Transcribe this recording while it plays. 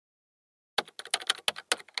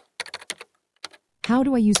How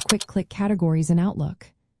do I use quick click categories in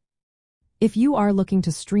Outlook? If you are looking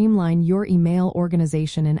to streamline your email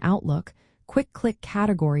organization in Outlook, quick click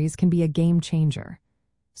categories can be a game changer.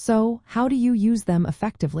 So, how do you use them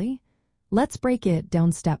effectively? Let's break it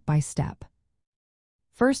down step by step.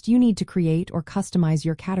 First, you need to create or customize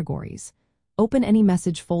your categories. Open any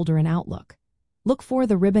message folder in Outlook. Look for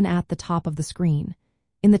the ribbon at the top of the screen.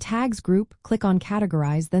 In the Tags group, click on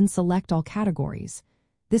Categorize, then select All Categories.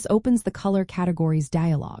 This opens the Color Categories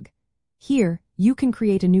dialog. Here, you can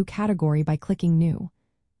create a new category by clicking New.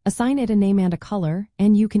 Assign it a name and a color,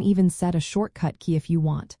 and you can even set a shortcut key if you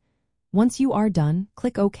want. Once you are done,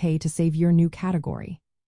 click OK to save your new category.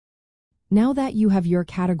 Now that you have your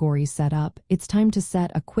categories set up, it's time to set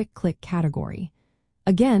a quick click category.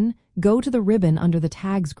 Again, go to the ribbon under the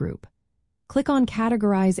Tags group. Click on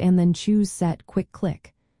Categorize and then choose Set Quick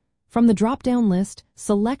Click. From the drop-down list,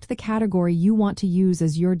 select the category you want to use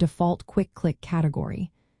as your default quick click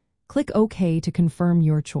category. Click OK to confirm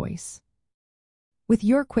your choice. With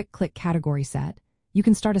your quick click category set, you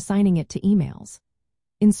can start assigning it to emails.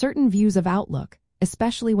 In certain views of Outlook,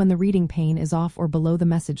 especially when the reading pane is off or below the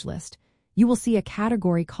message list, you will see a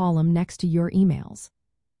category column next to your emails.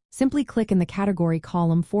 Simply click in the category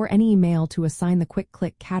column for any email to assign the quick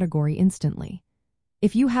click category instantly.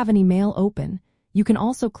 If you have an email open, you can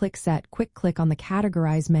also click Set Quick Click on the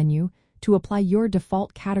Categorize menu to apply your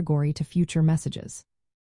default category to future messages.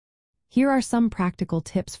 Here are some practical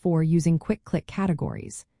tips for using quick click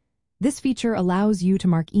categories. This feature allows you to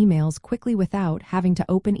mark emails quickly without having to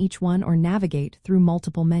open each one or navigate through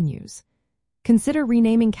multiple menus. Consider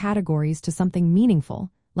renaming categories to something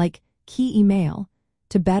meaningful, like Key Email,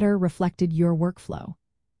 to better reflect your workflow.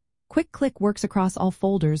 Quick Click works across all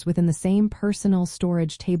folders within the same personal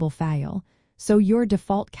storage table file, so your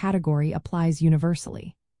default category applies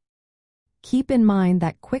universally. Keep in mind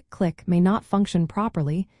that Quick Click may not function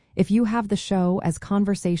properly if you have the Show as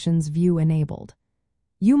Conversations view enabled.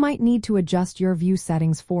 You might need to adjust your view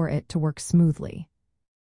settings for it to work smoothly.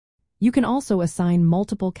 You can also assign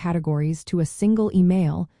multiple categories to a single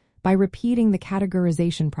email by repeating the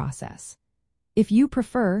categorization process. If you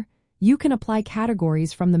prefer, you can apply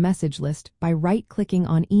categories from the message list by right-clicking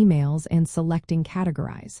on emails and selecting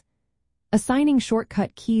Categorize. Assigning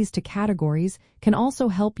shortcut keys to categories can also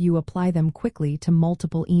help you apply them quickly to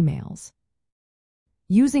multiple emails.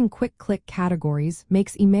 Using quick click categories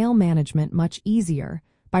makes email management much easier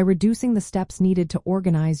by reducing the steps needed to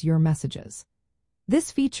organize your messages.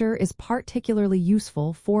 This feature is particularly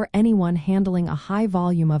useful for anyone handling a high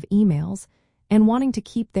volume of emails and wanting to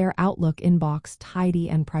keep their Outlook inbox tidy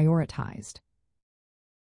and prioritized.